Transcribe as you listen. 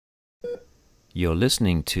You're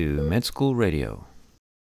listening to Med School Radio.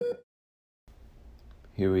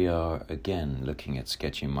 Here we are again looking at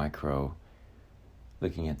Sketchy Micro,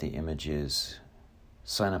 looking at the images.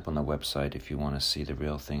 Sign up on the website if you want to see the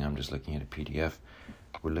real thing. I'm just looking at a PDF.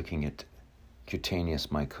 We're looking at cutaneous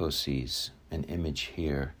mycoses, an image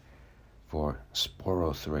here for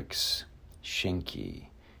Sporothrix, schenckii,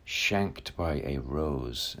 shanked by a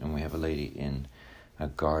rose. And we have a lady in a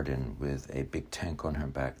garden with a big tank on her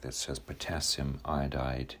back that says potassium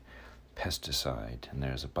iodide pesticide. And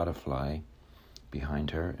there's a butterfly behind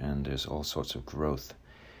her, and there's all sorts of growth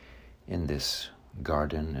in this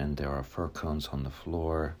garden, and there are fir cones on the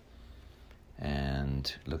floor,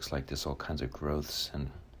 and it looks like there's all kinds of growths and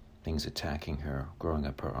things attacking her, growing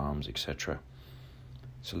up her arms, etc.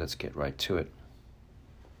 So let's get right to it.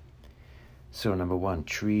 So number 1,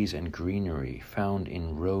 trees and greenery found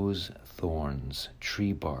in rose thorns,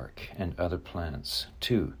 tree bark, and other plants.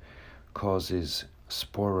 2, causes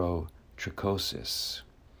Sporothrix,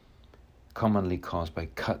 commonly caused by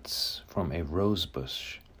cuts from a rose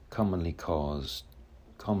bush, commonly called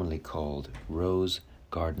rose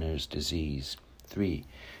gardener's disease. 3,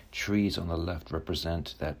 trees on the left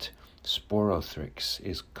represent that Sporothrix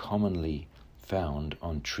is commonly found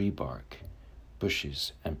on tree bark,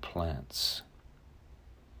 bushes, and plants.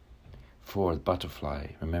 4, butterfly,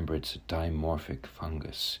 remember it's a dimorphic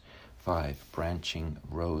fungus. 5, branching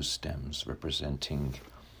rose stems representing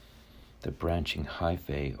the branching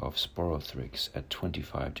hyphae of Sporothrix at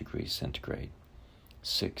 25 degrees centigrade.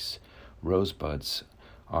 6, rosebuds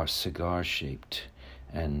are cigar-shaped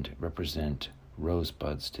and represent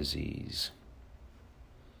rosebud's disease.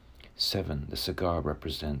 7, the cigar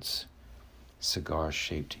represents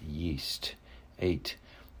cigar-shaped yeast. 8,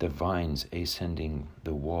 the vines ascending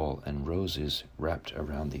the wall and roses wrapped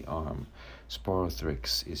around the arm.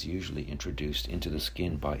 Sporothrix is usually introduced into the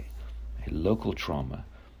skin by a local trauma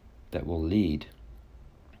that will lead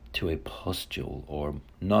to a pustule or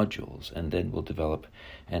nodules, and then will develop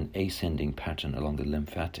an ascending pattern along the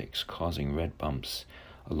lymphatics, causing red bumps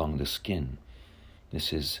along the skin.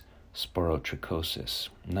 This is Sporothrix.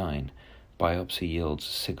 9, biopsy yields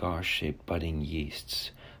cigar-shaped budding yeasts,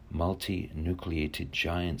 multi-nucleated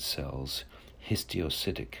giant cells,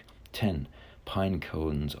 histiocytic. 10, pine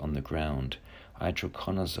cones on the ground,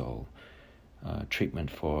 itraconazole,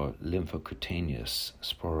 treatment for lymphocutaneous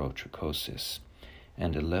Sporothrix.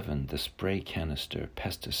 And 11, the spray canister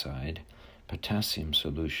pesticide, potassium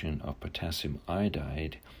solution of potassium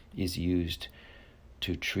iodide, is used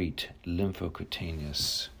to treat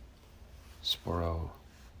lymphocutaneous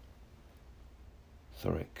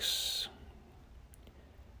Sporothrix.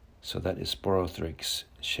 So that is Sporothrix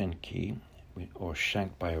schenckii, or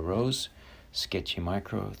shanked by a rose. Sketchy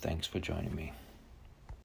Micro, thanks for joining me.